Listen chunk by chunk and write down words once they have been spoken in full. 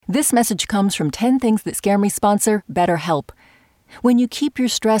This message comes from 10 Things That Scare Me sponsor BetterHelp. When you keep your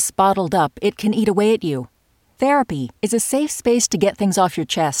stress bottled up, it can eat away at you. Therapy is a safe space to get things off your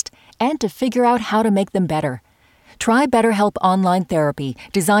chest and to figure out how to make them better. Try BetterHelp Online Therapy,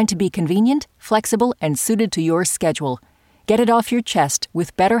 designed to be convenient, flexible, and suited to your schedule. Get it off your chest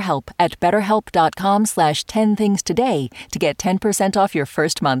with BetterHelp at betterhelp.com/10things today to get 10% off your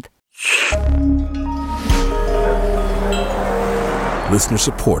first month. Listener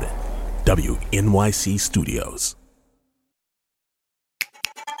supported. WNYC Studios.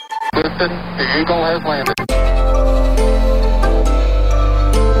 Houston, the Eagle has landed.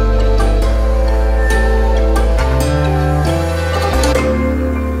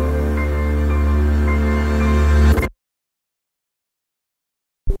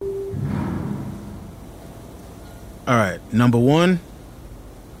 All right, number one,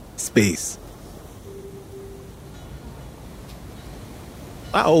 space.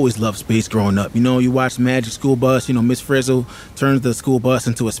 I always loved space growing up. You know, you watch Magic School Bus, Miss Frizzle turns the school bus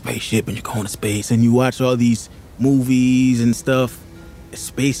into a spaceship and you're going to space. And you watch all these movies and stuff.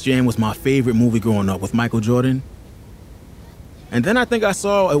 Space Jam was my favorite movie growing up with Michael Jordan. And then I think I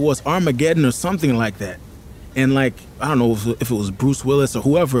saw it was Armageddon or something like that. And I don't know if it was Bruce Willis or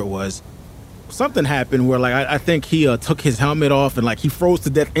whoever it was. Something happened where I think he took his helmet off and he froze to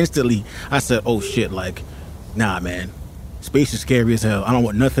death instantly. I said, oh shit, nah, man. Space is scary as hell. I don't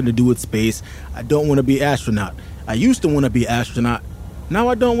want nothing to do with space. I don't want to be an astronaut. I used to want to be an astronaut. Now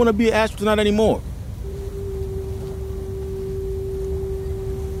I don't want to be an astronaut anymore.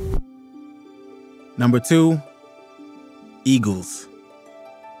 Number two, eagles.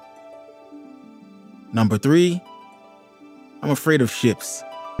 Number three, I'm afraid of ships.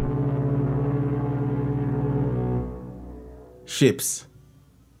 Ships.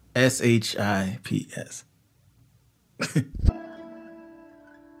 SHIPS.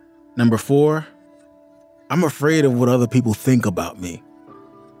 Number four, I'm afraid of what other people think about me.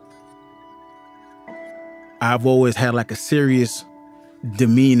 I've always had a serious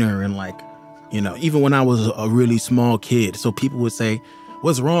demeanor and even when I was a really small kid. So people would say,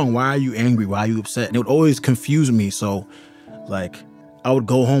 what's wrong? Why are you angry? Why are you upset? And it would always confuse me. So I would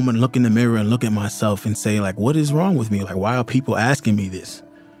go home and look in the mirror and look at myself and say what is wrong with me? Why are people asking me this?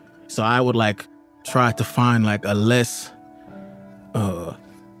 So I would try to find a less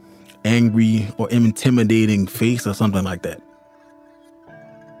angry or intimidating face or something like that.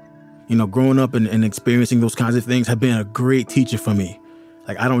 Growing up and experiencing those kinds of things have been a great teacher for me.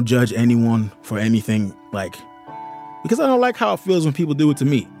 I don't judge anyone for anything, because I don't like how it feels when people do it to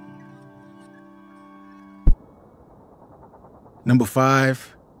me. Number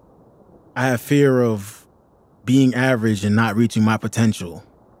five, I have fear of being average and not reaching my potential.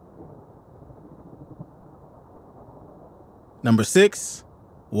 Number six,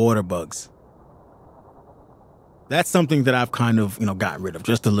 water bugs. That's something that I've kind of, gotten rid of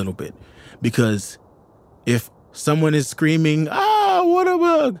just a little bit. Because if someone is screaming, water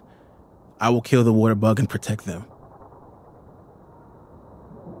bug, I will kill the water bug and protect them.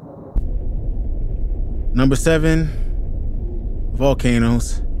 Number seven,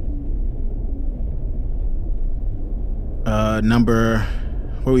 volcanoes. Number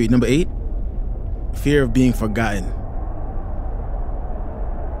 8, fear of being forgotten.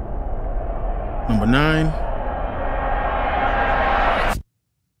 Number 9,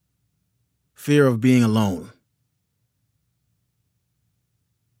 fear of being alone.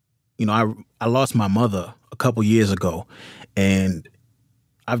 I lost my mother a couple years ago, and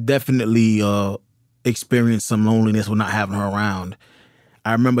I've definitely experienced some loneliness with not having her around.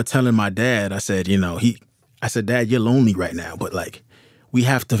 I remember telling my dad, I said, Dad, you're lonely right now, but we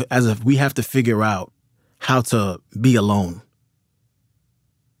have to figure out how to be alone.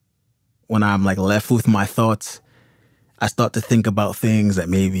 When I'm left with my thoughts, I start to think about things that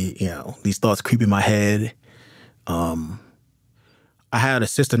maybe, these thoughts creep in my head. I had a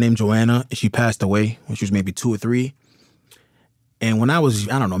sister named Joanna, and she passed away when she was maybe 2 or 3. And when I was,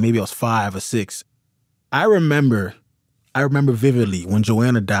 I don't know, maybe I was 5 or 6, I remember vividly when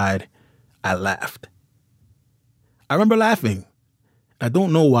Joanna died, I laughed. I remember laughing. I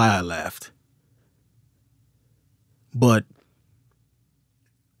don't know why I laughed. But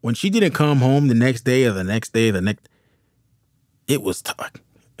when she didn't come home the next day, it was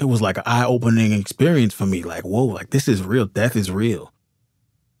like an eye-opening experience for me. Whoa, this is real. Death is real.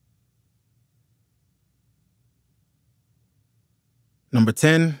 Number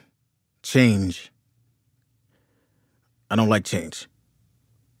 10, change. I don't like change.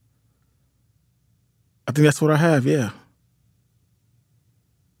 I think that's what I have, yeah.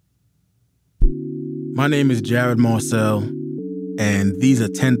 My name is Jared Marcel, And these are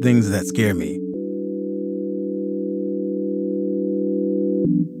 10 things that scare me.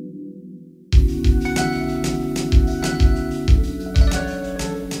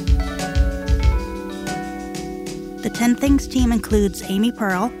 The 10 Things team includes Amy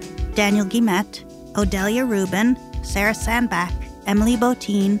Pearl, Daniel Guillemette, Odelia Rubin, Sarah Sandbach, Emily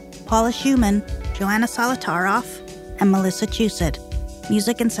Botine, Paula Schumann, Joanna Solitaroff, and Melissa Chusid.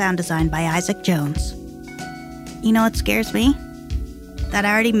 Music and sound design by Isaac Jones. You know what scares me? That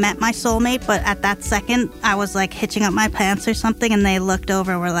I already met my soulmate, but at that second, I was like hitching up my pants or something, and they looked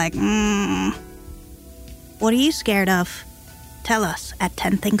over and were like, What are you scared of? Tell us at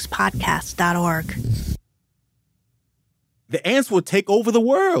 10thingspodcast.org. The ants would take over the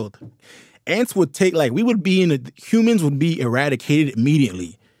world. Ants would take, humans would be eradicated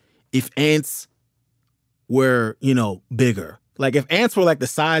immediately if ants were, bigger. Like, if ants were like the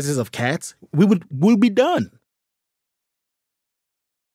sizes of cats, we'd be done.